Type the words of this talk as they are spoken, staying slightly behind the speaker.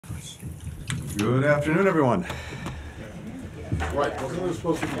Good afternoon, everyone. Right, wasn't it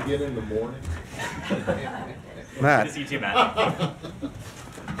supposed to begin in the morning? Matt. Good to see you too, Matt.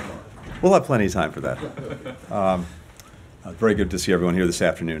 We'll have plenty of time for that. Very good to see everyone here this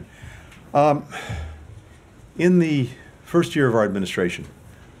afternoon. In the first year of our administration,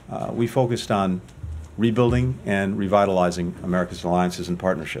 we focused on rebuilding and revitalizing America's alliances and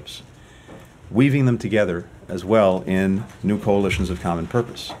partnerships, weaving them together as well in new coalitions of common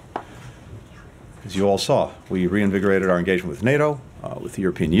purpose. As you all saw, we reinvigorated our engagement with NATO, with the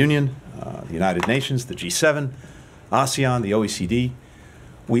European Union, the United Nations, the G7, ASEAN, the OECD.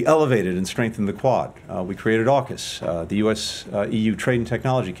 We elevated and strengthened the Quad. We created AUKUS, the U.S.-EU Trade and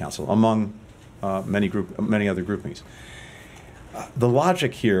Technology Council, among many other groupings. The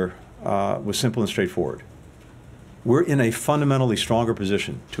logic here was simple and straightforward. We're in a fundamentally stronger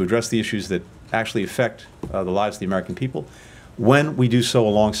position to address the issues that actually affect the lives of the American people when we do so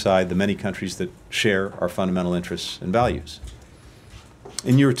alongside the many countries that share our fundamental interests and values.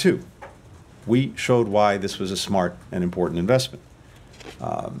 In year two, we showed why this was a smart and important investment.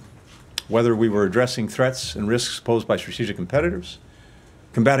 Whether we were addressing threats and risks posed by strategic competitors,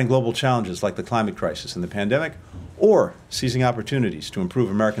 combating global challenges like the climate crisis and the pandemic, or seizing opportunities to improve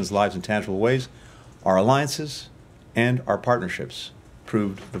Americans' lives in tangible ways, our alliances and our partnerships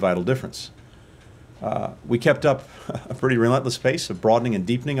proved the vital difference. We kept up a pretty relentless pace of broadening and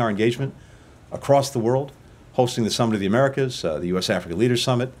deepening our engagement across the world, hosting the Summit of the Americas, the U.S.-Africa Leaders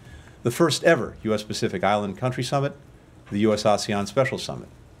Summit, the first ever U.S.-Pacific Island Country Summit, the U.S.-ASEAN Special Summit.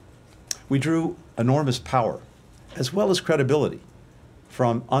 We drew enormous power, as well as credibility,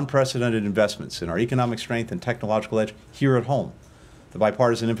 from unprecedented investments in our economic strength and technological edge here at home, the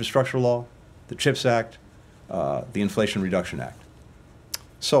Bipartisan Infrastructure Law, the CHIPS Act, the Inflation Reduction Act.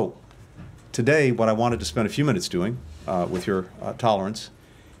 So, today, what I wanted to spend a few minutes doing, with your tolerance,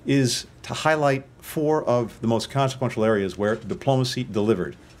 is to highlight four of the most consequential areas where diplomacy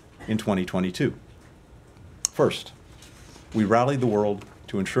delivered in 2022. First, we rallied the world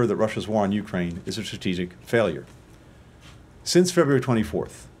to ensure that Russia's war on Ukraine is a strategic failure. Since February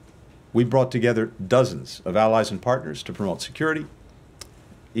 24th, we brought together dozens of allies and partners to promote security,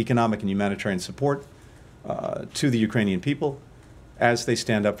 economic and humanitarian support to the Ukrainian people as they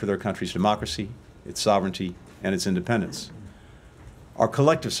stand up for their country's democracy, its sovereignty, and its independence. Our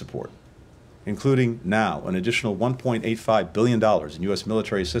collective support, including now an additional $1.85 billion in U.S.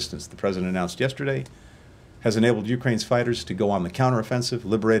 military assistance the President announced yesterday, has enabled Ukraine's fighters to go on the counteroffensive,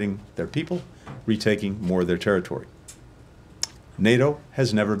 liberating their people, retaking more of their territory. NATO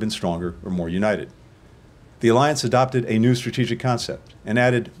has never been stronger or more united. The alliance adopted a new strategic concept and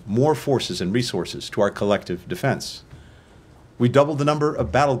added more forces and resources to our collective defense. We doubled the number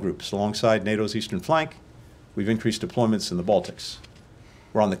of battle groups alongside NATO's eastern flank. We've increased deployments in the Baltics.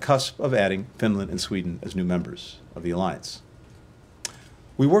 We're on the cusp of adding Finland and Sweden as new members of the alliance.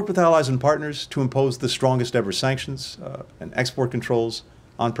 We worked with allies and partners to impose the strongest ever sanctions and export controls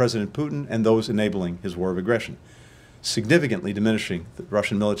on President Putin and those enabling his war of aggression, significantly diminishing the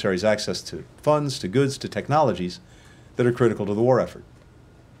Russian military's access to funds, to goods, to technologies that are critical to the war effort.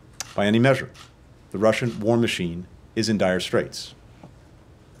 By any measure, the Russian war machine is in dire straits.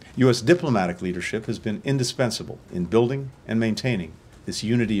 U.S. diplomatic leadership has been indispensable in building and maintaining this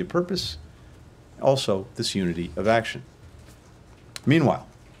unity of purpose, also this unity of action. Meanwhile,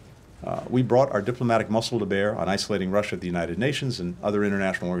 we brought our diplomatic muscle to bear on isolating Russia at the United Nations and other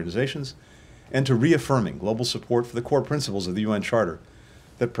international organizations, and to reaffirming global support for the core principles of the UN Charter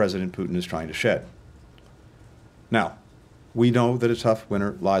that President Putin is trying to shed. Now, we know that a tough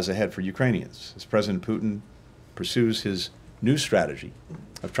winter lies ahead for Ukrainians as President Putin pursues his new strategy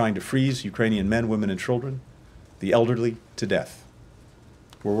of trying to freeze Ukrainian men, women, and children, the elderly, to death.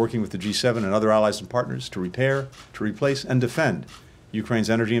 We're working with the G7 and other allies and partners to repair, to replace, and defend Ukraine's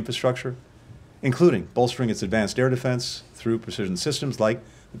energy infrastructure, including bolstering its advanced air defense through precision systems like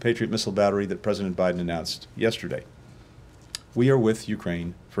the Patriot missile battery that President Biden announced yesterday. We are with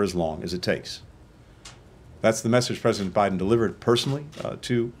Ukraine for as long as it takes. That's the message President Biden delivered personally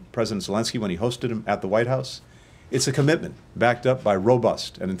to President Zelensky when he hosted him at the White House. It's a commitment backed up by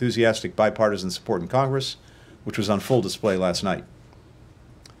robust and enthusiastic bipartisan support in Congress, which was on full display last night.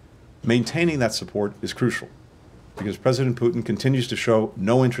 Maintaining that support is crucial because President Putin continues to show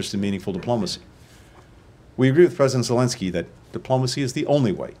no interest in meaningful diplomacy. We agree with President Zelensky that diplomacy is the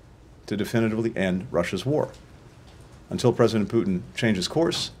only way to definitively end Russia's war. Until President Putin changes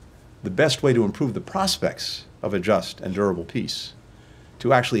course, the best way to improve the prospects of a just and durable peace,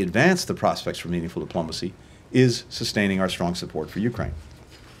 to actually advance the prospects for meaningful diplomacy, is sustaining our strong support for Ukraine.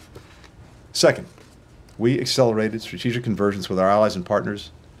 Second, we accelerated strategic convergence with our allies and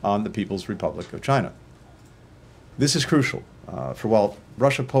partners on the People's Republic of China. This is crucial, for while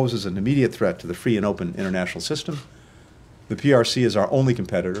Russia poses an immediate threat to the free and open international system, the PRC is our only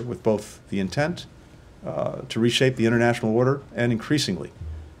competitor with both the intent to reshape the international order and increasingly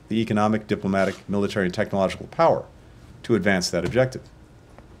the economic, diplomatic, military, and technological power to advance that objective.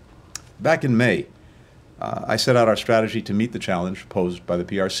 Back in May, I set out our strategy to meet the challenge posed by the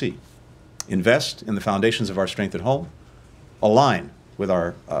PRC. Invest in the foundations of our strength at home, align with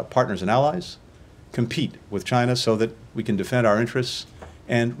our partners and allies, compete with China so that we can defend our interests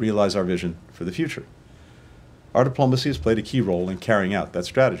and realize our vision for the future. Our diplomacy has played a key role in carrying out that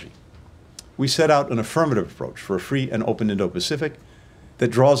strategy. We set out an affirmative approach for a free and open Indo-Pacific that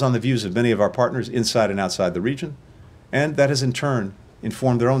draws on the views of many of our partners inside and outside the region, and that has in turn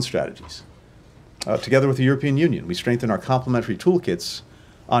informed their own strategies. Together with the European Union, we strengthen our complementary toolkits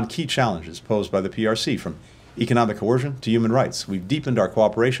on key challenges posed by the PRC, from economic coercion to human rights. We've deepened our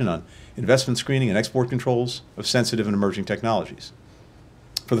cooperation on investment screening and export controls of sensitive and emerging technologies.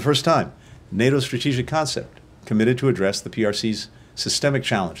 For the first time, NATO's strategic concept committed to address the PRC's systemic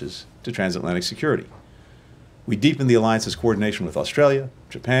challenges to transatlantic security. We deepened the alliance's coordination with Australia,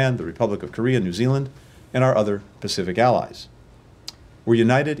 Japan, the Republic of Korea, New Zealand, and our other Pacific allies. We're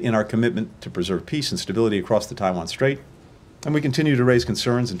united in our commitment to preserve peace and stability across the Taiwan Strait, and we continue to raise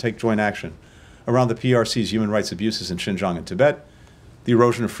concerns and take joint action around the PRC's human rights abuses in Xinjiang and Tibet, the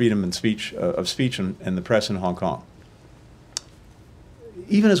erosion of freedom and speech and the press in Hong Kong.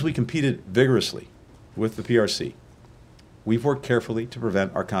 Even as we competed vigorously with the PRC, we've worked carefully to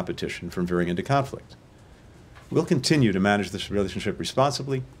prevent our competition from veering into conflict. We'll continue to manage this relationship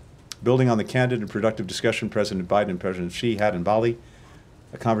responsibly, building on the candid and productive discussion President Biden and President Xi had in Bali,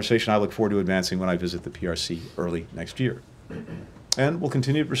 a conversation I look forward to advancing when I visit the PRC early next year. And we'll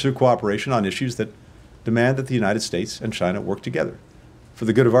continue to pursue cooperation on issues that demand that the United States and China work together for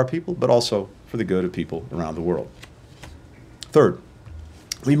the good of our people, but also for the good of people around the world. Third,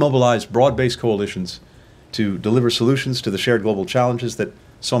 we mobilize broad-based coalitions to deliver solutions to the shared global challenges that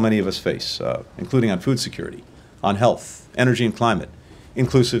so many of us face, including on food security, on health, energy and climate,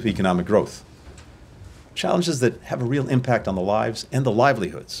 inclusive economic growth. Challenges that have a real impact on the lives and the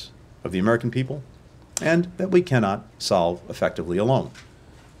livelihoods of the American people, and that we cannot solve effectively alone.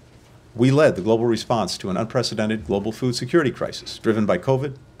 We led the global response to an unprecedented global food security crisis driven by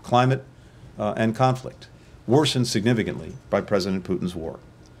COVID, climate, and conflict, worsened significantly by President Putin's war.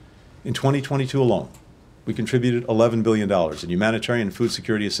 In 2022 alone, we contributed $11 billion in humanitarian and food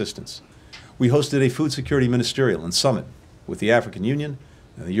security assistance. We hosted a food security ministerial and summit with the African Union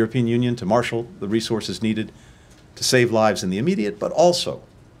and the European Union to marshal the resources needed to save lives in the immediate, but also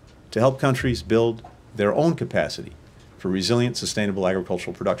to help countries build their own capacity for resilient, sustainable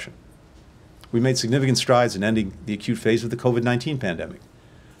agricultural production. We made significant strides in ending the acute phase of the COVID-19 pandemic,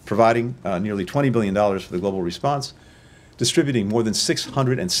 providing nearly $20 billion for the global response, distributing more than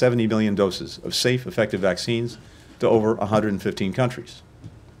 670 million doses of safe, effective vaccines to over 115 countries.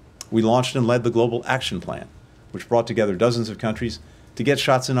 We launched and led the Global Action Plan, which brought together dozens of countries to get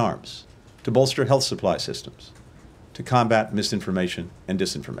shots in arms, to bolster health supply systems, to combat misinformation and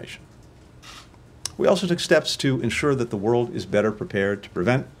disinformation. We also took steps to ensure that the world is better prepared to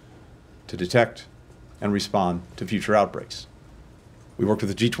prevent, to detect, and respond to future outbreaks. We worked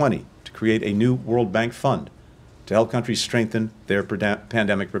with the G20 to create a new World Bank fund to help countries strengthen their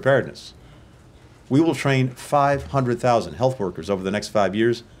pandemic preparedness. We will train 500,000 health workers over the next 5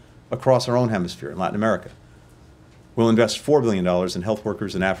 years across our own hemisphere in Latin America. We'll invest $4 billion in health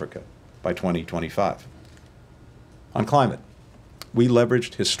workers in Africa by 2025. On climate, we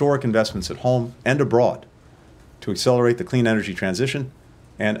leveraged historic investments at home and abroad to accelerate the clean energy transition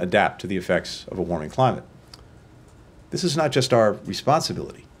and adapt to the effects of a warming climate. This is not just our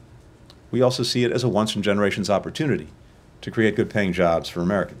responsibility. We also see it as a once-in-generations opportunity to create good-paying jobs for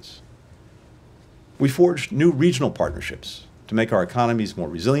Americans. We forged new regional partnerships to make our economies more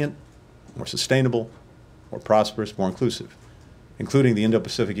resilient, more sustainable, more prosperous, more inclusive, including the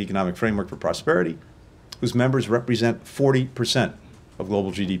Indo-Pacific Economic Framework for Prosperity, whose members represent 40% of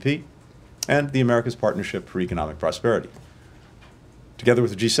global GDP, and the America's Partnership for Economic Prosperity. Together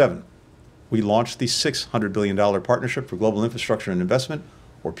with the G7, we launched the $600 billion Partnership for Global Infrastructure and Investment,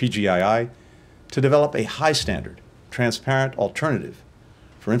 or PGII, to develop a high-standard, transparent alternative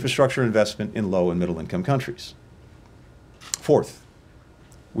for infrastructure investment in low- and middle-income countries. Fourth,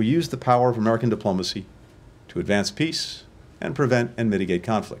 we used the power of American diplomacy to advance peace and prevent and mitigate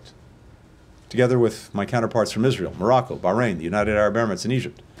conflict. Together with my counterparts from Israel, Morocco, Bahrain, the United Arab Emirates, and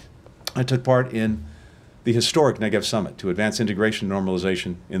Egypt, I took part in the historic Negev Summit to advance integration and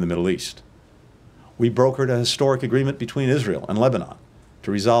normalization in the Middle East. We brokered a historic agreement between Israel and Lebanon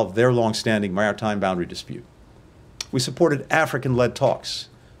to resolve their long-standing maritime boundary dispute. We supported African-led talks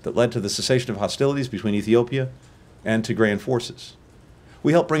that led to the cessation of hostilities between Ethiopia and Tigrayan forces.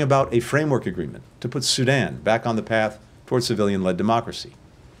 We helped bring about a framework agreement to put Sudan back on the path towards civilian-led democracy.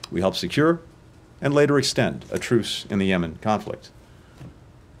 We helped secure and later extend a truce in the Yemen conflict.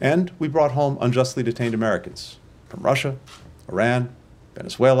 And we brought home unjustly detained Americans from Russia, Iran,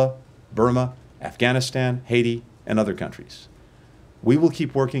 Venezuela, Burma, Afghanistan, Haiti, and other countries. We will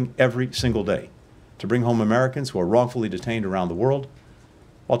keep working every single day to bring home Americans who are wrongfully detained around the world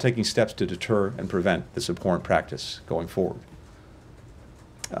while taking steps to deter and prevent this abhorrent practice going forward.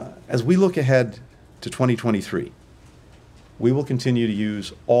 As we look ahead to 2023, we will continue to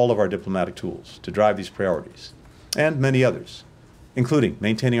use all of our diplomatic tools to drive these priorities and many others, including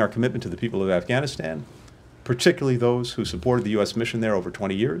maintaining our commitment to the people of Afghanistan, particularly those who supported the U.S. mission there over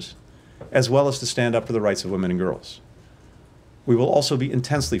 20 years, as well as to stand up for the rights of women and girls. We will also be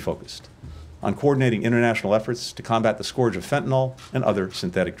intensely focused on coordinating international efforts to combat the scourge of fentanyl and other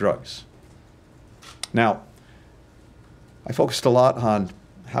synthetic drugs. Now, I focused a lot on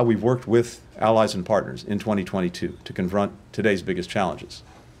how we've worked with allies and partners in 2022 to confront today's biggest challenges.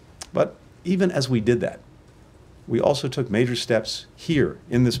 But even as we did that, we also took major steps here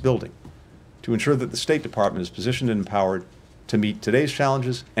in this building to ensure that the State Department is positioned and empowered to meet today's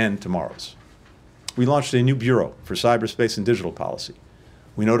challenges and tomorrow's. We launched a new Bureau for Cyberspace and Digital Policy.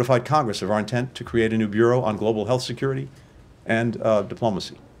 We notified Congress of our intent to create a new Bureau on Global Health Security and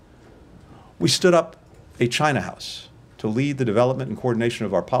Diplomacy. We stood up a China House to lead the development and coordination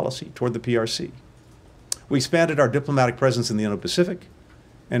of our policy toward the PRC. We expanded our diplomatic presence in the Indo-Pacific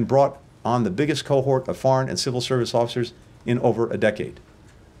and brought on the biggest cohort of foreign and civil service officers in over a decade.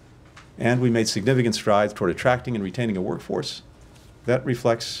 And we made significant strides toward attracting and retaining a workforce that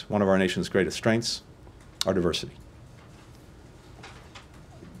reflects one of our nation's greatest strengths, our diversity.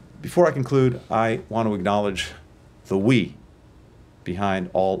 Before I conclude, I want to acknowledge the we behind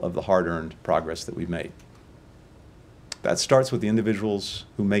all of the hard-earned progress that we've made. That starts with the individuals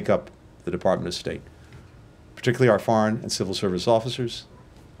who make up the Department of State, particularly our foreign and civil service officers,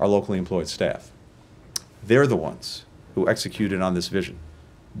 our locally employed staff. They're the ones who executed on this vision,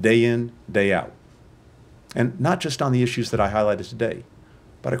 day in, day out. And not just on the issues that I highlighted today,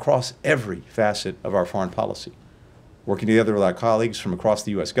 but across every facet of our foreign policy, working together with our colleagues from across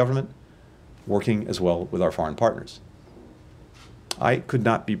the U.S. government, working as well with our foreign partners. I could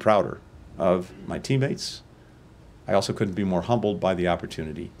not be prouder of my teammates. I also couldn't be more humbled by the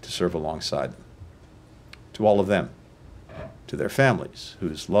opportunity to serve alongside them. To all of them, to their families,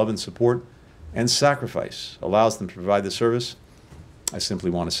 whose love and support and sacrifice allows them to provide the service, I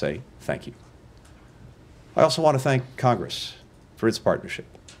simply want to say thank you. I also want to thank Congress for its partnership.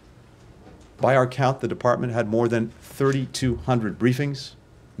 By our count, the department had more than 3,200 briefings,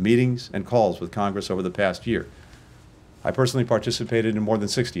 meetings, and calls with Congress over the past year. I personally participated in more than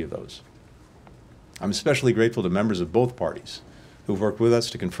 60 of those. I'm especially grateful to members of both parties who've worked with us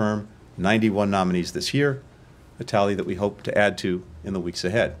to confirm 91 nominees this year, a tally that we hope to add to in the weeks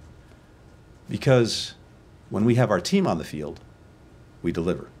ahead. Because when we have our team on the field, we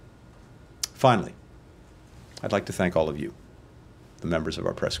deliver. Finally, I'd like to thank all of you, the members of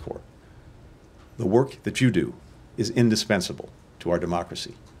our press corps. The work that you do is indispensable to our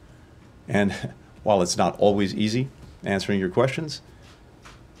democracy. And while it's not always easy answering your questions,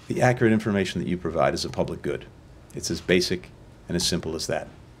 the accurate information that you provide is a public good. It's as basic and as simple as that.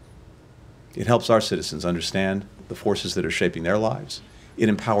 It helps our citizens understand the forces that are shaping their lives. It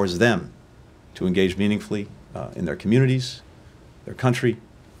empowers them to engage meaningfully in their communities, their country,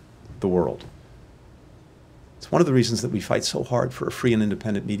 the world. It's one of the reasons that we fight so hard for a free and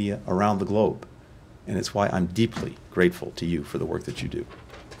independent media around the globe. And it's why I'm deeply grateful to you for the work that you do.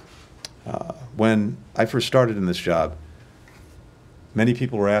 When I first started in this job, many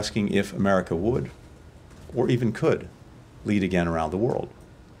people were asking if America would, or even could, lead again around the world.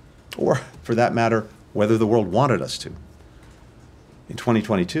 Or, for that matter, whether the world wanted us to. In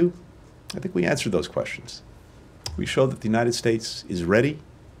 2022, I think we answered those questions. We showed that the United States is ready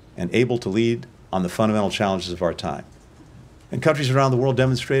and able to lead on the fundamental challenges of our time. And countries around the world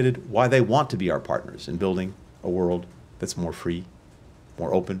demonstrated why they want to be our partners in building a world that's more free,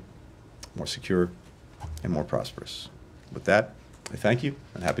 more open, more secure, and more prosperous. With that, I thank you.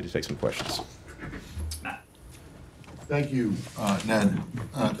 I'm happy to take some questions. Thank you, Ned.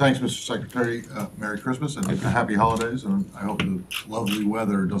 Thanks, Mr. Secretary. Merry Christmas and happy holidays. And I hope the lovely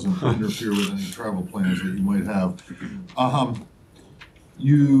weather doesn't interfere with any travel plans that you might have.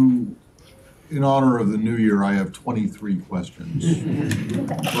 In honor of the new year, I have 23 questions.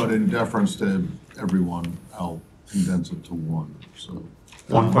 But in deference to everyone, I'll condense it to one. So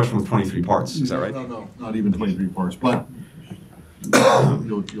One question with 23 parts, is that right? No, not even 23 parts, but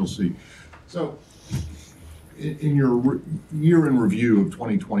you'll see. So, in your year in review of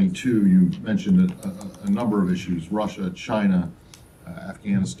 2022, you mentioned a number of issues: Russia, China,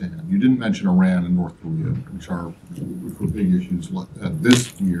 Afghanistan. You didn't mention Iran and North Korea, which were big issues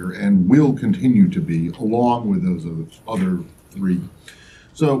this year and will continue to be, along with those other three.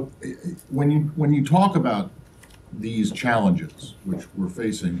 So, when you talk about these challenges which we're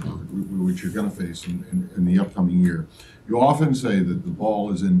facing, which you're going to face in the upcoming year, you often say that the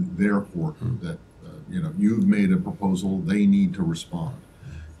ball is in their court, that you've made a proposal, they need to respond.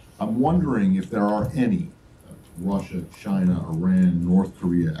 I'm wondering if there are any, Russia, China, Iran, North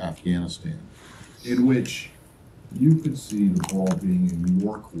Korea, Afghanistan, in which you could see the ball being in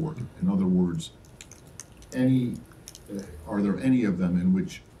your court. In other words, are there any of them in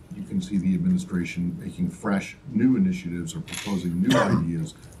which you can see the administration making fresh, new initiatives or proposing new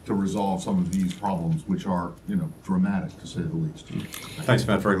ideas to resolve some of these problems, which are, dramatic to say the least? Thanks,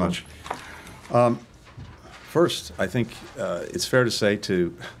 Matt, very much. First, I think it's fair to say,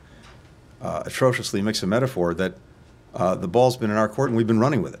 to atrociously mix a metaphor, that the ball's been in our court and we've been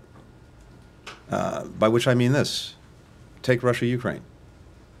running with it. By which I mean this: take Russia, Ukraine.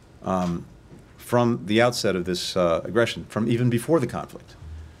 From the outset of this aggression, from even before the conflict,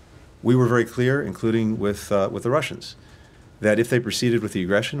 we were very clear, including with the Russians, that if they proceeded with the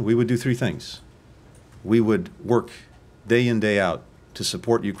aggression, we would do three things. We would work day in, day out to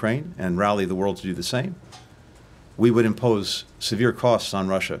support Ukraine and rally the world to do the same. We would impose severe costs on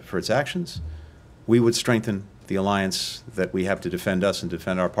Russia for its actions. We would strengthen the alliance that we have to defend us and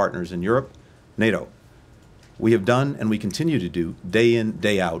defend our partners in Europe, NATO. We have done, and we continue to do, day in,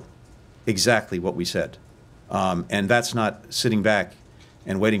 day out, exactly what we said. And that's not sitting back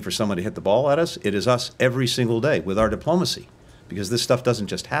and waiting for someone to hit the ball at us. It is us every single day with our diplomacy, because this stuff doesn't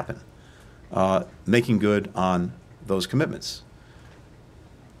just happen, making good on those commitments.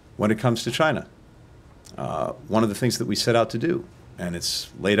 When it comes to China, one of the things that we set out to do, and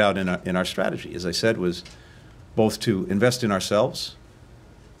it's laid out in our strategy, as I said, was both to invest in ourselves,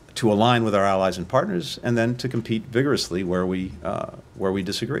 to align with our allies and partners, and then to compete vigorously where we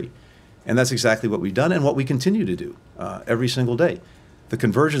disagree. And that's exactly what we've done and what we continue to do every single day. The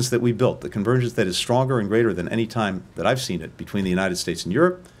convergence that we built, the convergence that is stronger and greater than any time that I've seen it between the United States and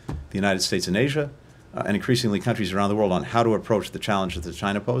Europe, the United States and Asia, and increasingly countries around the world on how to approach the challenges that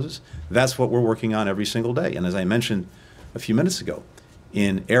China poses, that's what we're working on every single day. And as I mentioned a few minutes ago,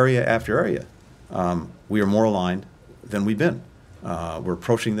 in area after area, we are more aligned than we've been. We're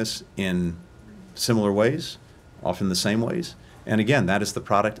approaching this in similar ways, often the same ways. And again, that is the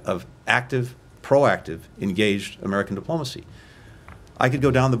product of active, proactive, engaged American diplomacy. I could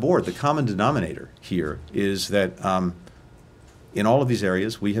go down the board. The common denominator here is that in all of these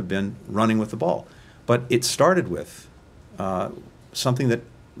areas, we have been running with the ball. But it started with something that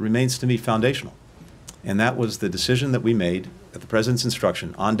remains to me foundational. And that was the decision that we made at the President's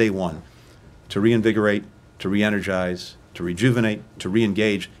instruction on day one to reinvigorate, to re-energize, to rejuvenate, to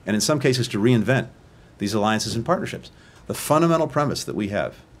re-engage, and in some cases to reinvent these alliances and partnerships. The fundamental premise that we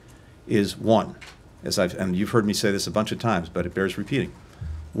have is one, and you've heard me say this a bunch of times, but it bears repeating.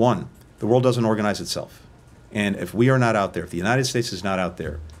 One, the world doesn't organize itself. And if we are not out there, if the United States is not out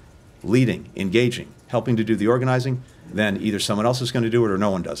there leading, engaging, helping to do the organizing, then either someone else is going to do it or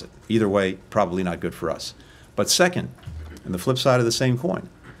no one does it. Either way, probably not good for us. But second, and the flip side of the same coin,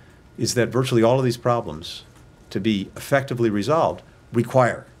 is that virtually all of these problems, to be effectively resolved,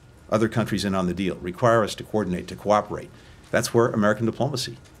 require other countries in on the deal, require us to coordinate, to cooperate. That's where American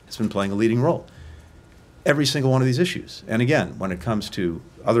diplomacy has been playing a leading role. Every single one of these issues. And again, when it comes to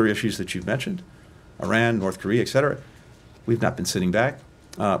other issues that you've mentioned, Iran, North Korea, et cetera, we've not been sitting back.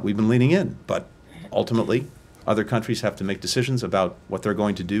 We've been leaning in. But ultimately, other countries have to make decisions about what they're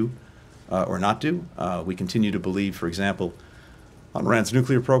going to do or not do. We continue to believe, for example, on Iran's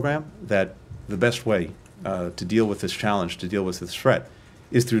nuclear program, that the best way to deal with this challenge, to deal with this threat,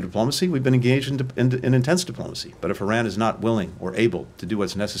 is through diplomacy. We've been engaged in intense diplomacy. But if Iran is not willing or able to do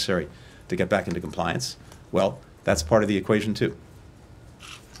what's necessary to get back into compliance, well, that's part of the equation too.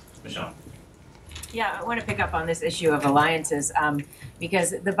 Michelle. Yeah, I want to pick up on this issue of alliances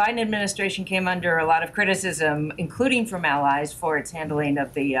because the Biden administration came under a lot of criticism, including from allies, for its handling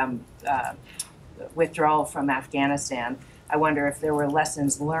of the withdrawal from Afghanistan. I wonder if there were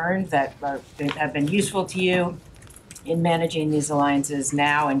lessons learned that have been useful to you in managing these alliances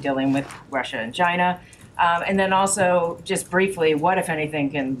now and dealing with Russia and China. And then also, just briefly, what, if anything,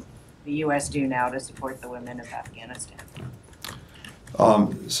 can the U.S. do now to support the women of Afghanistan?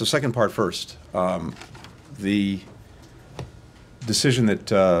 So second part first. The decision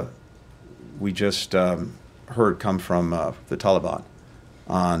that we just heard come from the Taliban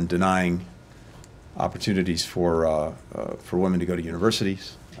on denying opportunities for women to go to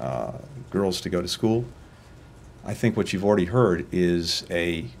universities, girls to go to school, I think what you've already heard is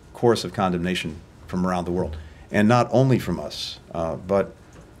a chorus of condemnation from around the world. And not only from us, but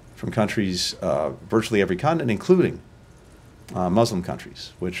from countries, virtually every continent, including Muslim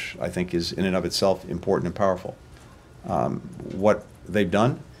countries, which I think is in and of itself important and powerful. What they've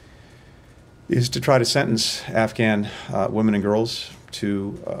done is to try to sentence Afghan women and girls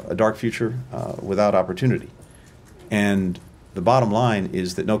to a dark future without opportunity. And the bottom line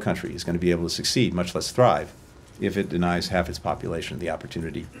is that no country is going to be able to succeed, much less thrive, if it denies half its population the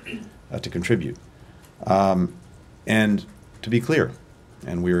opportunity to contribute. And to be clear,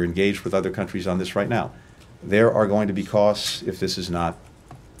 and we're engaged with other countries on this right now, there are going to be costs if this is not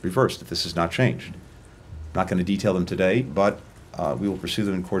reversed, if this is not changed. I'm not going to detail them today, but we will pursue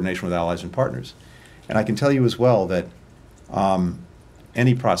them in coordination with allies and partners. And I can tell you as well that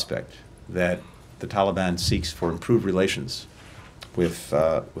any prospect that the Taliban seeks for improved relations with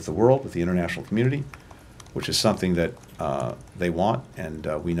the world, with the international community, which is something that they want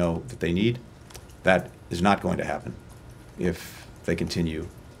and we know that they need, that is not going to happen if they continue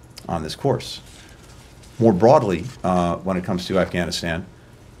on this course. More broadly, when it comes to Afghanistan,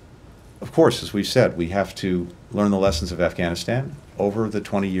 of course, as we've said, we have to learn the lessons of Afghanistan over the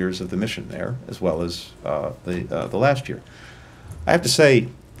 20 years of the mission there, as well as the last year. I have to say,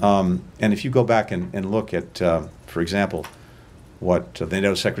 and if you go back and look at, for example, what the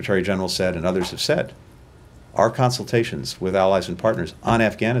NATO Secretary General said and others have said, our consultations with allies and partners on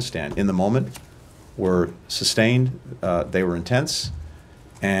Afghanistan in the moment were sustained, they were intense,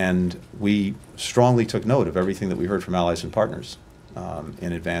 and we strongly took note of everything that we heard from allies and partners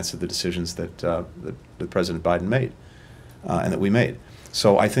in advance of the decisions that President Biden made and that we made.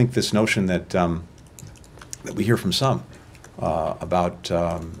 So I think this notion that that we hear from some about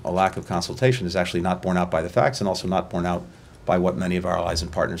a lack of consultation is actually not borne out by the facts and also not borne out by what many of our allies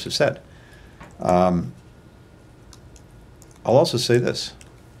and partners have said. I'll also say this.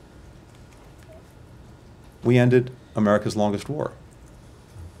 We ended America's longest war.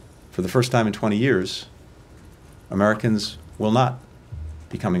 For the first time in 20 years, Americans will not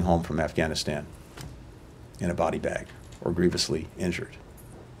be coming home from Afghanistan in a body bag or grievously injured.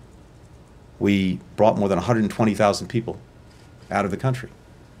 We brought more than 120,000 people out of the country.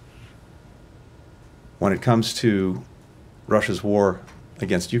 When it comes to Russia's war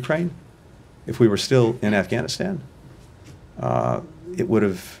against Ukraine, if we were still in Afghanistan, it would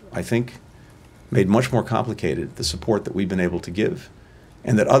have, I think, made much more complicated the support that we've been able to give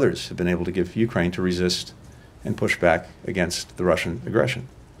and that others have been able to give Ukraine to resist and push back against the Russian aggression.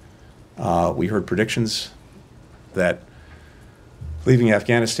 We heard predictions that leaving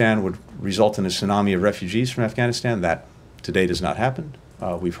Afghanistan would result in a tsunami of refugees from Afghanistan. That to date has not happened.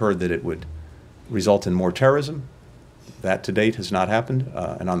 We've heard that it would result in more terrorism. That to date has not happened.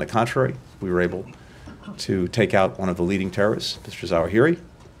 And on the contrary, we were able to take out one of the leading terrorists, Mr. Zawahiri.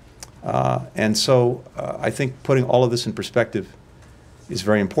 And so I think putting all of this in perspective is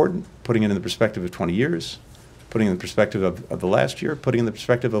very important, putting it in the perspective of 20 years, putting it in the perspective of the last year, putting it in the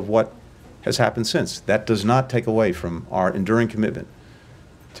perspective of what has happened since. That does not take away from our enduring commitment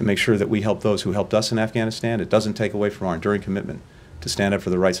to make sure that we help those who helped us in Afghanistan. It doesn't take away from our enduring commitment to stand up for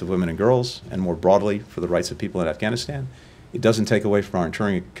the rights of women and girls, and more broadly for the rights of people in Afghanistan. It doesn't take away from our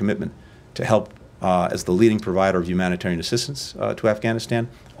enduring commitment to help as the leading provider of humanitarian assistance to Afghanistan.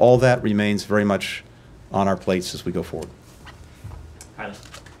 All that remains very much on our plates as we go forward. Kylie.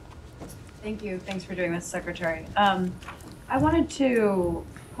 Thank you. Thanks for doing this, Secretary. I wanted to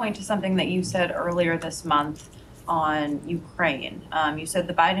point to something that you said earlier this month on Ukraine. You said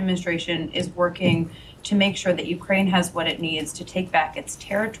the Biden administration is working to make sure that Ukraine has what it needs to take back its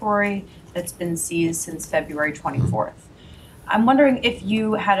territory that's been seized since February 24th. I'm wondering if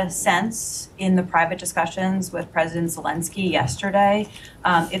you had a sense in the private discussions with President Zelensky yesterday,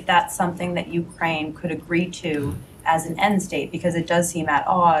 if that's something that Ukraine could agree to as an end state, because it does seem at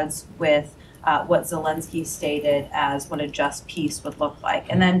odds with what Zelensky stated as what a just peace would look like.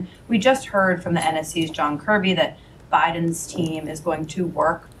 And then we just heard from the NSC's John Kirby that Biden's team is going to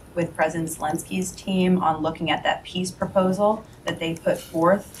work with President Zelensky's team on looking at that peace proposal that they put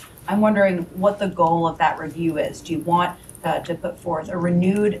forth. I'm wondering what the goal of that review is. Do you want to put forth a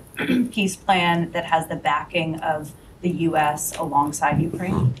renewed peace plan that has the backing of the U.S. alongside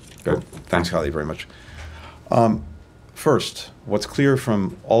Ukraine? Good. Thanks, Holly, very much. First, what's clear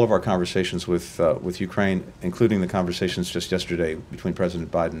from all of our conversations with Ukraine, including the conversations just yesterday between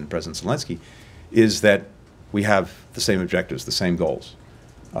President Biden and President Zelensky, is that we have the same objectives, the same goals.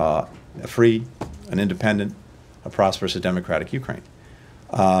 A free, an independent, a prosperous, a democratic Ukraine.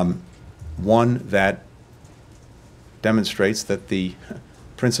 One that demonstrates that the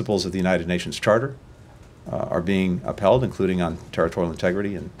principles of the United Nations Charter are being upheld, including on territorial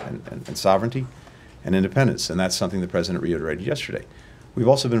integrity and sovereignty and independence. And that's something the President reiterated yesterday. We've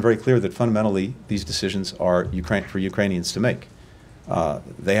also been very clear that fundamentally these decisions are for Ukrainians to make.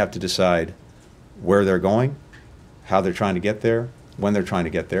 They have to decide where they're going, how they're trying to get there, when they're trying to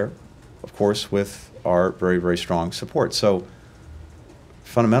get there, of course, with our very, very strong support. So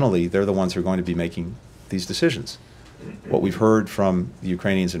fundamentally, they're the ones who are going to be making these decisions. What we've heard from the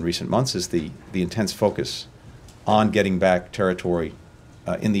Ukrainians in recent months is the intense focus on getting back territory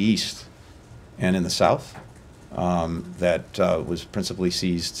in the east and in the south that was principally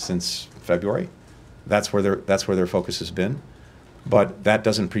seized since February. That's where their focus has been. But that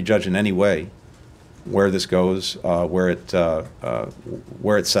doesn't prejudge in any way where this goes, where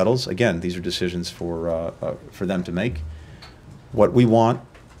it settles. Again, these are decisions for them to make. What we want,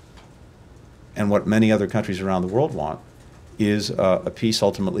 and what many other countries around the world want, is a peace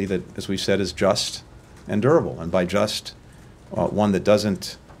ultimately that, as we've said, is just and durable. And by just, one that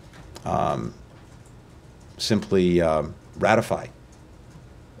doesn't simply ratify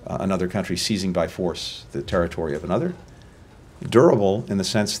another country seizing by force the territory of another. Durable in the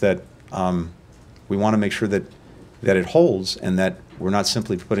sense that we want to make sure that it holds, and that we're not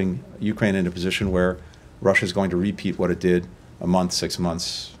simply putting Ukraine in a position where Russia is going to repeat what it did a month, 6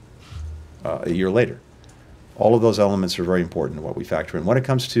 months, a year later. All of those elements are very important in what we factor in. When it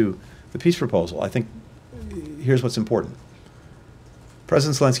comes to the peace proposal, I think here's what's important.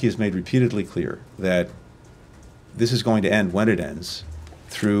 President Zelensky has made repeatedly clear that this is going to end when it ends,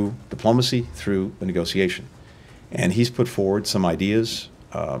 through diplomacy, through a negotiation. And he's put forward some ideas,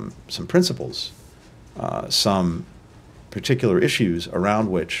 some principles, some particular issues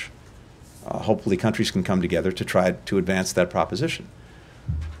around which hopefully countries can come together to try to advance that proposition.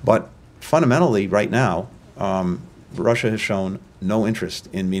 But fundamentally, right now, Russia has shown no interest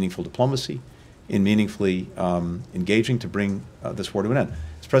in meaningful diplomacy, in meaningfully engaging to bring this war to an end.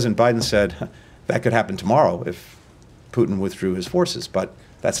 As President Biden said, that could happen tomorrow if Putin withdrew his forces, but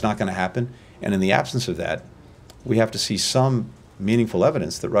that's not going to happen. And in the absence of that, we have to see some meaningful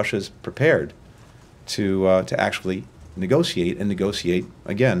evidence that Russia is prepared to actually negotiate, and negotiate,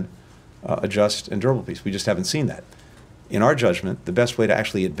 again, a just and durable peace. We just haven't seen that. In our judgment, the best way to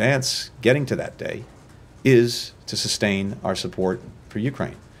actually advance getting to that day is to sustain our support for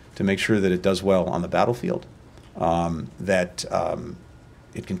Ukraine, to make sure that it does well on the battlefield, that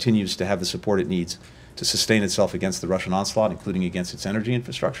it continues to have the support it needs to sustain itself against the Russian onslaught, including against its energy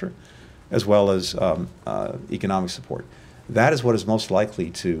infrastructure, as well as economic support. That is what is most likely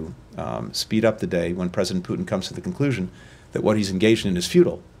to speed up the day when President Putin comes to the conclusion that what he's engaged in is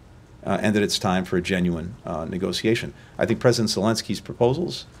futile, and that it's time for a genuine negotiation. I think President Zelensky's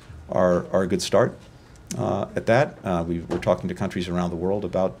proposals are a good start at that. We're talking to countries around the world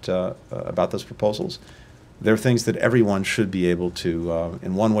about those proposals. They're things that everyone should be able to,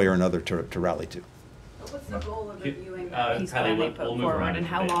 in one way or another, to rally to. What's the goal of reviewing the peace plan they put forward, and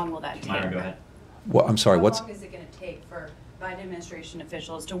how long will that take? Go ahead. Well, I'm sorry, How what's... long is it going to take for Biden administration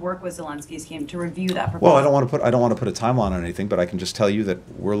officials to work with Zelensky's team to review that proposal? Well, I don't want to put a timeline on anything, but I can just tell you that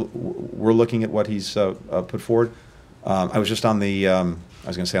we're looking at what he's put forward. I was just on the on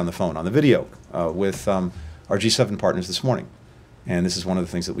the video with our G7 partners this morning, and this is one of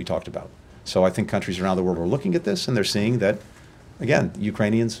the things that we talked about. So I think countries around the world are looking at this, and they're seeing that, again,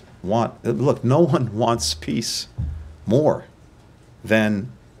 Ukrainians want, look, no one wants peace more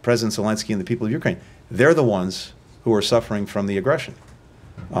than President Zelensky and the people of Ukraine. They're the ones who are suffering from the aggression.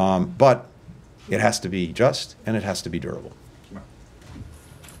 But it has to be just, and it has to be durable.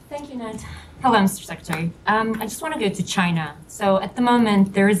 Thank you, Ned. Hello, Mr. Secretary. I just want to go to China. So at the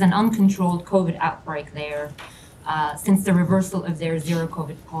moment, there is an uncontrolled COVID outbreak there since the reversal of their zero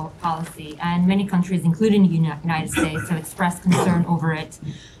COVID policy. And many countries, including the United States, have expressed concern over it,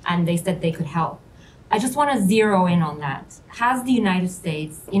 and they said they could help. I just want to zero in on that. Has the United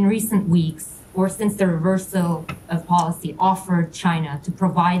States, in recent weeks, or since the reversal of policy, offered China to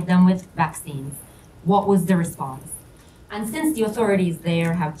provide them with vaccines? What was the response? And since the authorities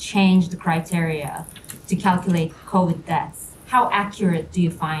there have changed the criteria to calculate COVID deaths, how accurate do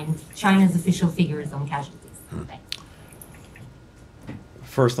you find China's official figures on casualties? Thanks.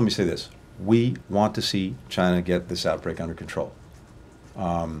 First, let me say this. We want to see China get this outbreak under control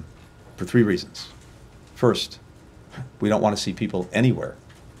for 3 reasons. First, we don't want to see people anywhere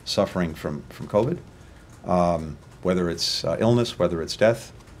suffering from COVID, whether it's illness, whether it's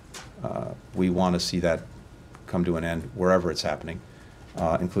death. We want to see that come to an end wherever it's happening,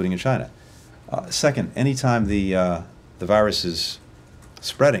 including in China. Second, anytime the virus is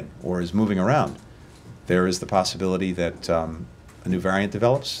spreading or is moving around, there is the possibility that a new variant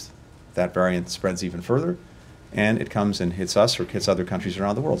develops. That variant spreads even further, and it comes and hits us or hits other countries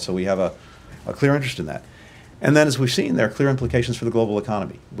around the world. So we have a clear interest in that. And then, as we've seen, there are clear implications for the global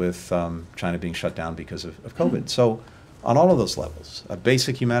economy, with China being shut down because of COVID. So on all of those levels, a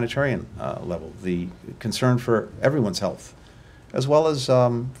basic humanitarian level, the concern for everyone's health, as well as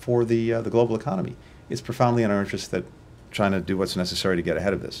for the global economy, it's profoundly in our interest that China do what's necessary to get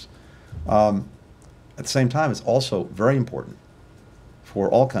ahead of this. At the same time, it's also very important for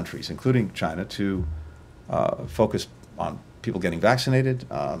all countries, including China, to focus on people getting vaccinated,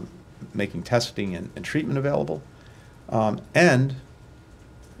 making testing and treatment available, and,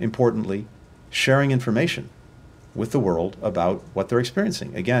 importantly, sharing information with the world about what they're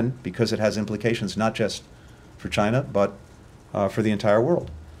experiencing. Again, because it has implications not just for China, but for the entire world.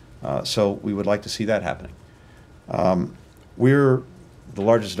 So we would like to see that happening. We're the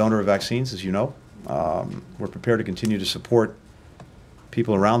largest donor of vaccines, as you know. We're prepared to continue to support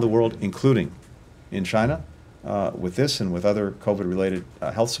people around the world, including in China, with this and with other COVID-related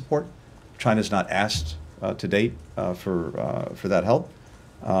health support. China's not asked to date for that help,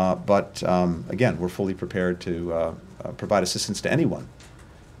 but again, we're fully prepared to provide assistance to anyone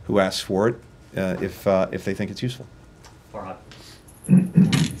who asks for it if they think it's useful. Farhad.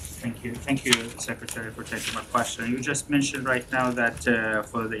 Thank you, Secretary, for taking my question. You just mentioned right now that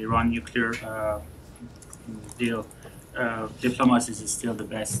for the Iran nuclear deal, diplomacy is still the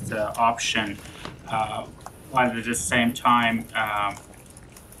best option, while at the same time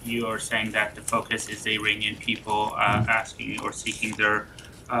you are saying that the focus is the Iranian people asking or seeking their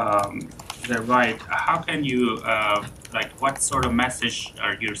right. How can you, what sort of message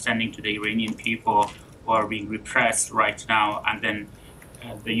are you sending to the Iranian people who are being repressed right now, and then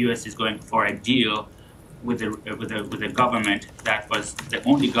the U.S. is going for a deal with the government that was the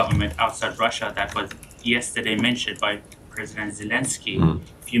only government outside Russia that was yesterday mentioned by President Zelensky,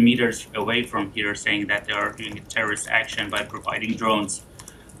 a few meters away from here, saying that they are doing a terrorist action by providing drones.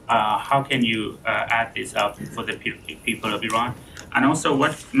 How can you add this up for the people of Iran? And also,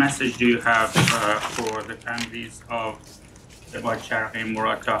 what message do you have for the families of the Bacharghi,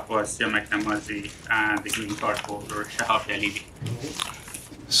 Muratov, Wasia Maknamazi, and the green card holder, Shahab Dalibi?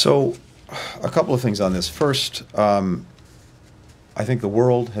 So, a couple of things on this. First, I think the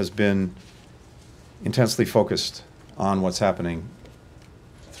world has been intensely focused on what's happening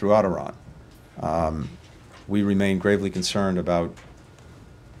throughout Iran. We remain gravely concerned about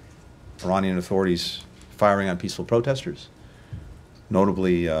Iranian authorities firing on peaceful protesters,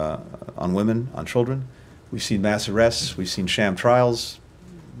 notably on women, on children. We've seen mass arrests, we've seen sham trials,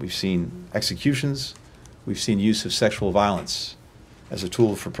 we've seen executions, we've seen use of sexual violence as a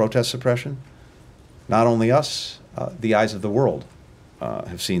tool for protest suppression. Not only us, the eyes of the world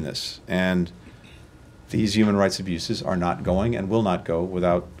have seen this. And these human rights abuses are not going and will not go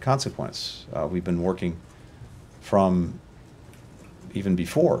without consequence. We've been working from even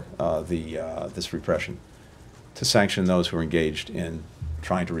before this repression to sanction those who are engaged in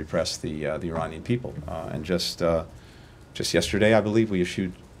trying to repress the Iranian people. And just yesterday, I believe, we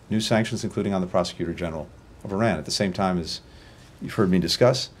issued new sanctions, including on the Prosecutor General of Iran. At the same time, as you've heard me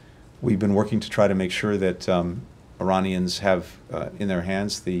discuss, we've been working to try to make sure that Iranians have in their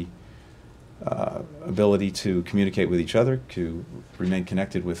hands the ability to communicate with each other, to remain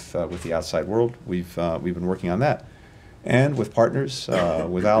connected with the outside world. We've been working on that, and with partners,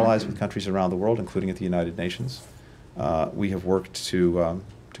 with allies, with countries around the world, including at the United Nations. We have worked to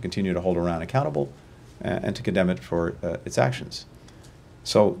continue to hold Iran accountable and to condemn it for its actions.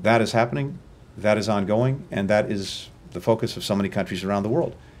 So that is happening, that is ongoing, and that is the focus of so many countries around the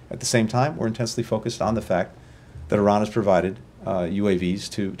world. At the same time, we're intensely focused on the fact that Iran has provided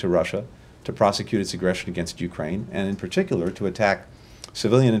UAVs to Russia to prosecute its aggression against Ukraine, and in particular to attack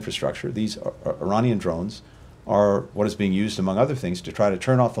civilian infrastructure. These Iranian drones are what is being used, among other things, to try to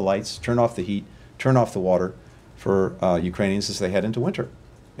turn off the lights, turn off the heat, turn off the water for Ukrainians as they head into winter.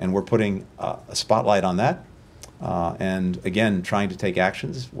 And we're putting a spotlight on that, and again, trying to take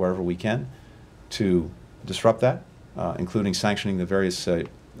actions wherever we can to disrupt that, including sanctioning the various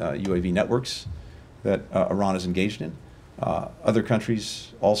UAV networks that Iran is engaged in. Other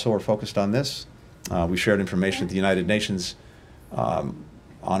countries also are focused on this. We shared information at the United Nations on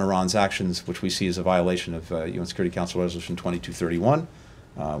Iran's actions, which we see as a violation of UN Security Council Resolution 2231.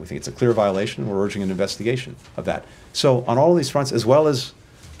 We think it's a clear violation, and we're urging an investigation of that. So on all of these fronts, as well as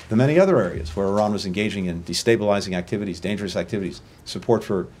the many other areas where Iran was engaging in destabilizing activities, dangerous activities, support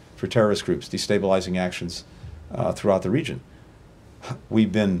for terrorist groups, destabilizing actions throughout the region.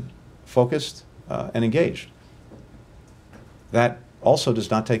 We've been focused and engaged. That also does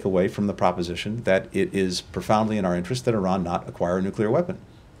not take away from the proposition that it is profoundly in our interest that Iran not acquire a nuclear weapon.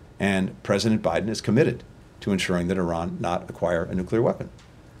 And President Biden is committed to ensuring that Iran not acquire a nuclear weapon.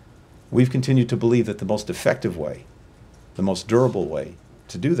 We've continued to believe that the most effective way, the most durable way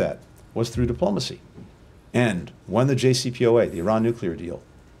to do that was through diplomacy. And when the JCPOA, the Iran nuclear deal,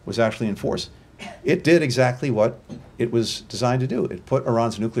 was actually enforced, it did exactly what it was designed to do. It put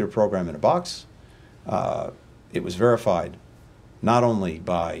Iran's nuclear program in a box. It was verified not only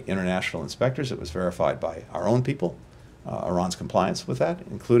by international inspectors, it was verified by our own people, Iran's compliance with that,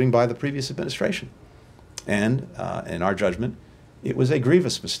 including by the previous administration. And in our judgment, it was a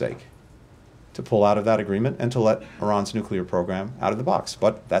grievous mistake to pull out of that agreement and to let Iran's nuclear program out of the box.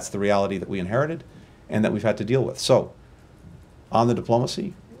 But that's the reality that we inherited and that we've had to deal with. So on the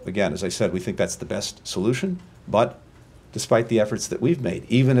diplomacy, again, as I said, we think that's the best solution. But despite the efforts that we've made,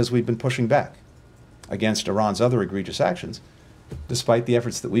 even as we've been pushing back against Iran's other egregious actions, despite the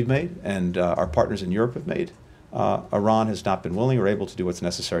efforts that we've made and our partners in Europe have made, Iran has not been willing or able to do what's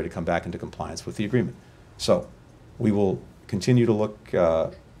necessary to come back into compliance with the agreement. So we will continue to look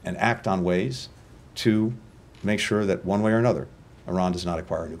and act on ways to make sure that one way or another, Iran does not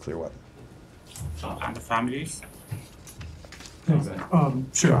acquire a nuclear weapon. And the families?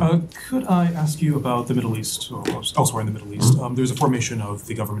 Sure. Could I ask you about the Middle East, or elsewhere in the Middle East? There's a formation of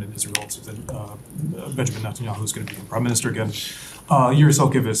the government in Israel. So that Benjamin Netanyahu is going to become prime minister again. You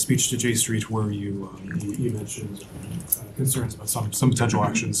yourself gave a speech to J Street where you mentioned concerns about some potential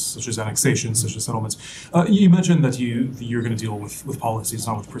actions, such as annexation, such as settlements. You mentioned that you're going to deal with policies,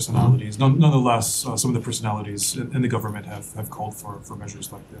 not with personalities. Nonetheless, some of the personalities in the government have called for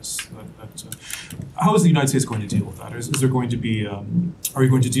measures like this. How is the United States going to deal with that? Is there going to be are you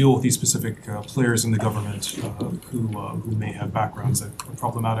going to deal with these specific players in the government who may have backgrounds that are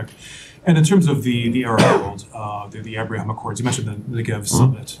problematic? And in terms of the Arab world, the Abraham Accords, you mentioned the Negev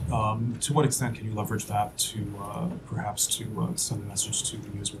Summit. To what extent can you leverage that to perhaps to send a message to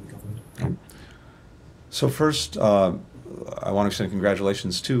the Israeli government? So first, I want to extend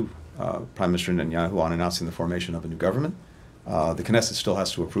congratulations to Prime Minister Netanyahu on announcing the formation of a new government. The Knesset still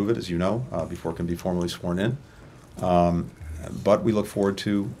has to approve it, as you know, before it can be formally sworn in. But we look forward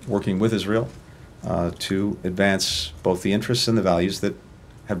to working with Israel to advance both the interests and the values that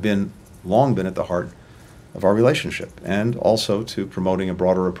have long been at the heart of our relationship, and also to promoting a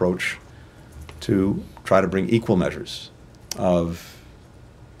broader approach to try to bring equal measures of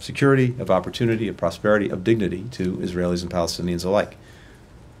security, of opportunity, of prosperity, of dignity to Israelis and Palestinians alike.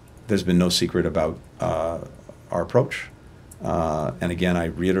 There's been no secret about our approach. And again, I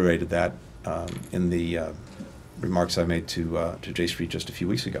reiterated that in the remarks I made to J Street just a few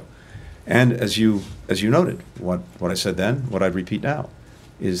weeks ago. And as you noted, what I said then, what I'd repeat now,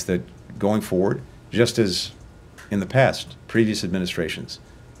 is that going forward, just as in the past, previous administrations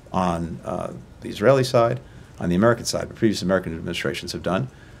on the Israeli side, on the American side, but previous American administrations have done,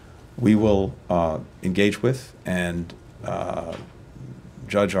 we will engage with and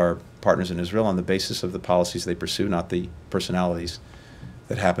judge our partners in Israel on the basis of the policies they pursue, not the personalities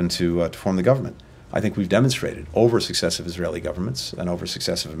that happen to form the government. I think we've demonstrated over successive Israeli governments and over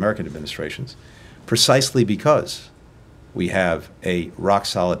successive American administrations, precisely because we have a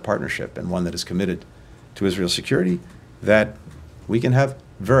rock-solid partnership and one that is committed to Israel's security, that we can have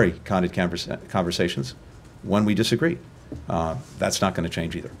very candid conversations when we disagree. That's not going to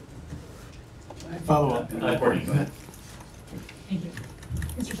change either. Follow up. Courtney, go ahead. Thank you.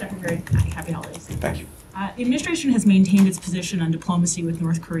 Mr. Secretary, happy holidays. Thank you. The administration has maintained its position on diplomacy with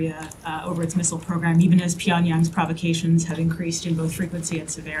North Korea over its missile program, even as Pyongyang's provocations have increased in both frequency and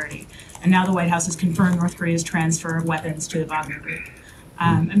severity. And now the White House has confirmed North Korea's transfer of weapons to the Wagner Group.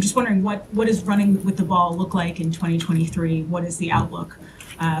 I'm just wondering, what does running with the ball look like in 2023? What is the outlook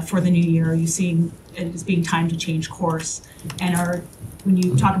for the new year? Are you seeing it as being time to change course? And when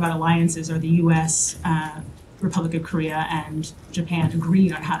you talk about alliances, are the U.S., Republic of Korea, and Japan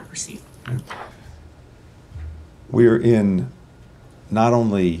agreed on how to proceed? We're in not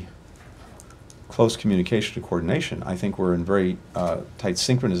only close communication and coordination, I think we're in very tight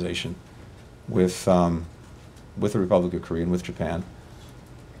synchronization with the Republic of Korea and with Japan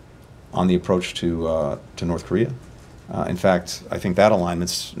on the approach to North Korea. In fact, I think that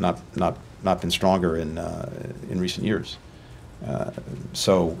alignment's not been stronger in recent years.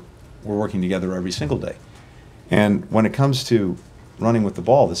 So we're working together every single day. And when it comes to running with the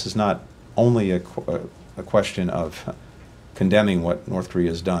ball, this is not only a question of condemning what North Korea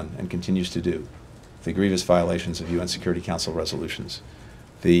has done and continues to do, the grievous violations of UN Security Council resolutions,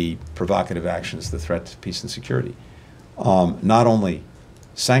 the provocative actions, the threat to peace and security. Not only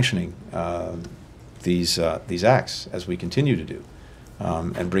sanctioning these acts, as we continue to do,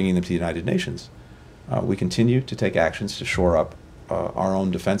 and bringing them to the United Nations, we continue to take actions to shore up our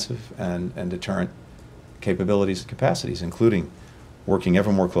own defensive and deterrent capabilities and capacities, including working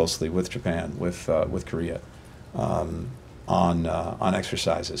ever more closely with Japan, with Korea, on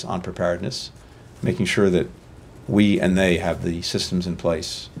exercises, on preparedness, making sure that we and they have the systems in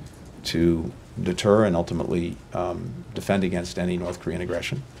place to deter and ultimately defend against any North Korean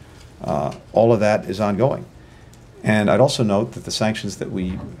aggression. All of that is ongoing. And I'd also note that the sanctions that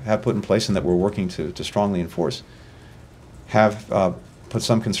we have put in place and that we're working to strongly enforce have put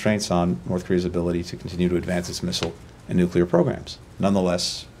some constraints on North Korea's ability to continue to advance its missile and nuclear programs.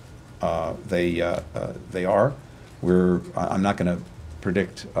 Nonetheless, they are. I'm not going to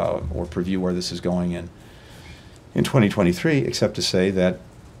predict or preview where this is going in 2023, except to say that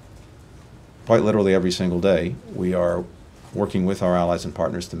quite literally every single day we are working with our allies and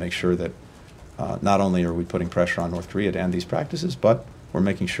partners to make sure that not only are we putting pressure on North Korea to end these practices, but we're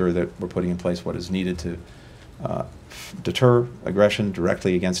making sure that we're putting in place what is needed to deter aggression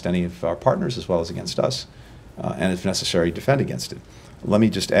directly against any of our partners as well as against us, and if necessary, defend against it. Let me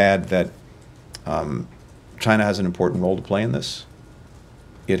just add that China has an important role to play in this.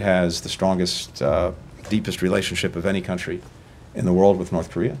 It has the strongest, deepest relationship of any country in the world with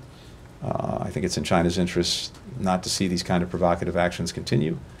North Korea. I think it's in China's interest not to see these kind of provocative actions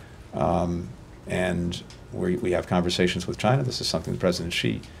continue. And we have conversations with China. This is something that President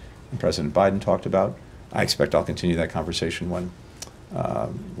Xi and President Biden talked about. I expect I'll continue that conversation when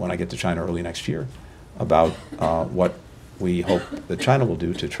I get to China early next year about what we hope that China will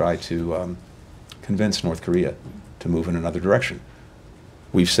do to try to convince North Korea to move in another direction.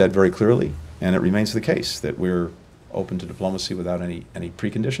 We've said very clearly, and it remains the case, that we're open to diplomacy without any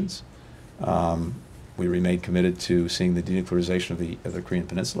preconditions. We remain committed to seeing the denuclearization of the Korean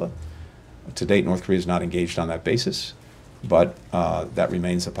Peninsula. To date, North Korea is not engaged on that basis, but that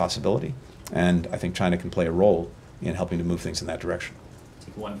remains a possibility, and I think China can play a role in helping to move things in that direction.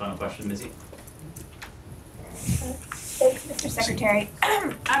 Take one final question, Missy. Thanks, Mr. Secretary.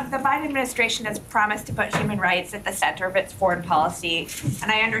 The Biden administration has promised to put human rights at the center of its foreign policy.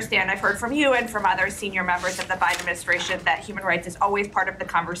 And I understand, I've heard from you and from other senior members of the Biden administration that human rights is always part of the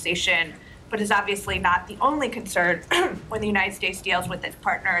conversation, but is obviously not the only concern when the United States deals with its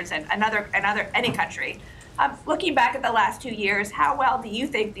partners and any country. Looking back at the last 2 years, how well do you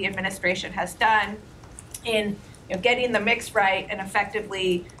think the administration has done in getting the mix right and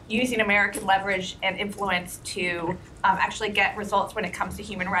effectively using American leverage and influence to actually get results when it comes to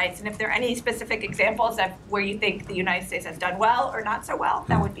human rights? And if there are any specific examples of where you think the United States has done well or not so well,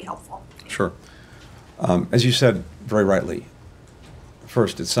 that would be helpful. Sure. As you said very rightly,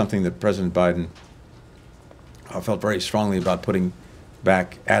 first, it's something that President Biden felt very strongly about putting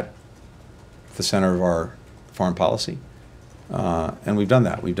back at the center of our foreign policy. And we've done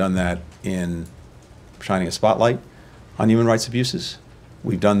that. We've done that in shining a spotlight on human rights abuses.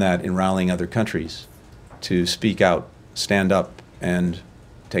 We've done that in rallying other countries to speak out, stand up, and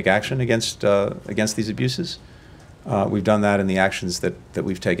take action against these abuses. We've done that in the actions that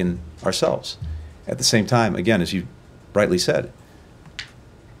we've taken ourselves. At the same time, again, as you rightly said,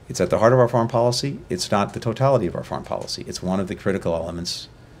 it's at the heart of our foreign policy. It's not the totality of our foreign policy. It's one of the critical elements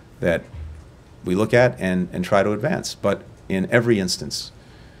that we look at and try to advance. But in every instance,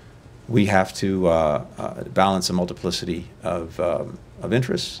 we have to balance a multiplicity of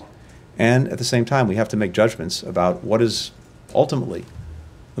interests. And at the same time, we have to make judgments about what is ultimately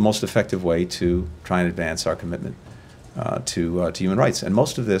the most effective way to try and advance our commitment to human rights. And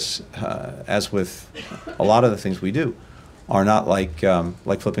most of this, as with a lot of the things we do, are not like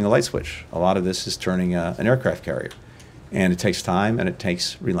flipping a light switch. A lot of this is turning an aircraft carrier. And it takes time and it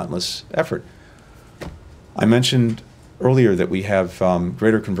takes relentless effort. I mentioned earlier that we have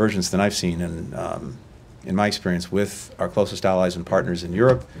greater convergence than I've seen in my experience with our closest allies and partners in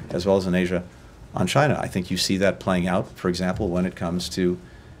Europe as well as in Asia on China. I think you see that playing out, for example, when it comes to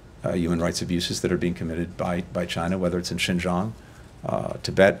human rights abuses that are being committed by China, whether it's in Xinjiang,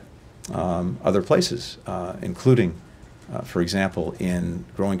 Tibet, other places, including, for example, in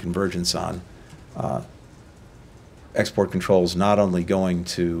growing convergence on export controls, not only going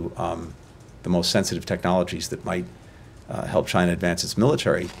to the most sensitive technologies that might help China advance its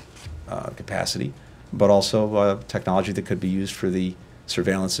military capacity, but also technology that could be used for the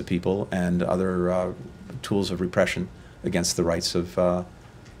surveillance of people and other tools of repression against the rights of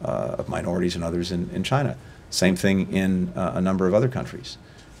minorities and others in China. Same thing in a number of other countries.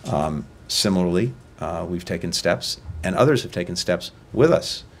 Similarly, we've taken steps and others have taken steps with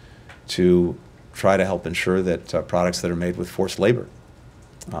us to try to help ensure that products that are made with forced labor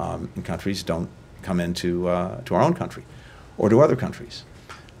in countries don't come into to our own country or to other countries.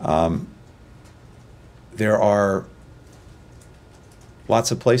 There are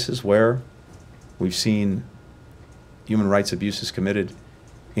lots of places where we've seen human rights abuses committed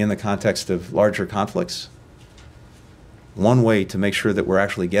in the context of larger conflicts. One way to make sure that we're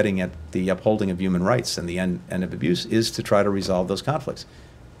actually getting at the upholding of human rights and the end of abuse is to try to resolve those conflicts.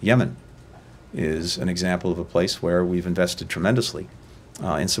 Yemen is an example of a place where we've invested tremendously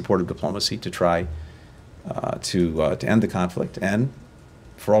in support of diplomacy to try to end the conflict. And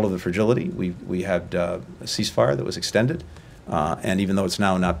for all of the fragility, we had a ceasefire that was extended. And even though it's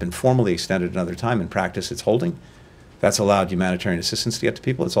now not been formally extended another time, in practice it's holding. That's allowed humanitarian assistance to get to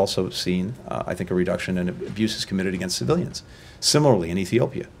people. It's also seen, I think, a reduction in abuses committed against civilians. Similarly, in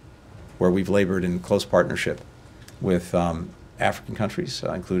Ethiopia, where we've labored in close partnership with African countries,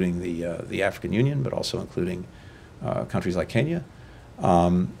 including the African Union, but also including countries like Kenya,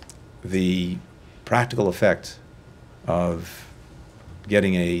 the practical effect of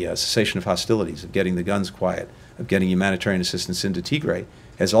getting a cessation of hostilities, of getting the guns quiet, of getting humanitarian assistance into Tigray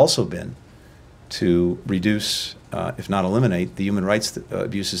has also been to reduce, if not eliminate, the human rights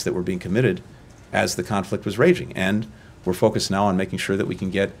abuses that were being committed as the conflict was raging. And we're focused now on making sure that we can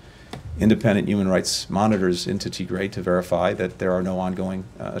get independent human rights monitors into Tigray to verify that there are no ongoing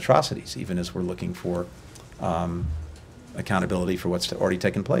atrocities, even as we're looking for accountability for what's already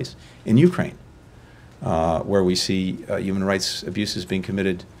taken place. In Ukraine, where we see human rights abuses being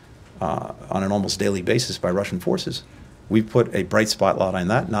committed on an almost daily basis by Russian forces, we've put a bright spotlight on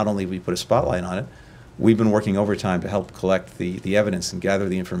that. Not only have we put a spotlight on it, we've been working overtime to help collect the evidence and gather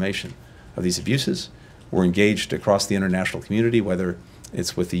the information of these abuses. We're engaged across the international community, whether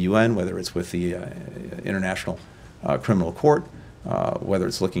it's with the UN, whether it's with the International Criminal Court, whether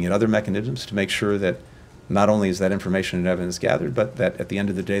it's looking at other mechanisms to make sure that not only is that information and evidence gathered, but that at the end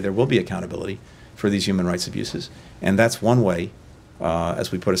of the day there will be accountability for these human rights abuses. And that's one way,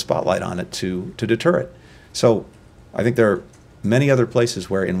 as we put a spotlight on it, to deter it. So I think there are many other places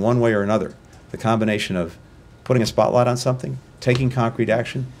where, in one way or another, the combination of putting a spotlight on something, taking concrete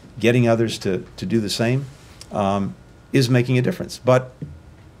action, getting others to do the same, is making a difference. But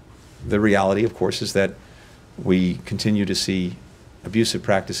the reality, of course, is that we continue to see abusive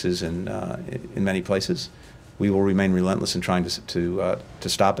practices in many places. We will remain relentless in trying to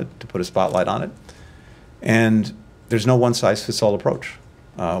stop it, to put a spotlight on it. And there's no one-size-fits-all approach.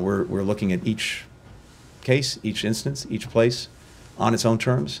 We're looking at each case, each instance, each place on its own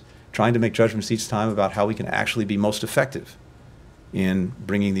terms, trying to make judgments each time about how we can actually be most effective in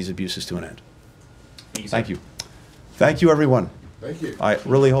bringing these abuses to an end. Thank you. Thank you, everyone. Thank you. I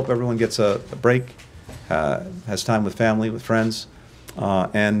really hope everyone gets a break, has time with family, with friends,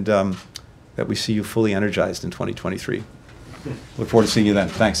 and that we see you fully energized in 2023. Look forward to seeing you then.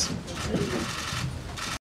 Thanks.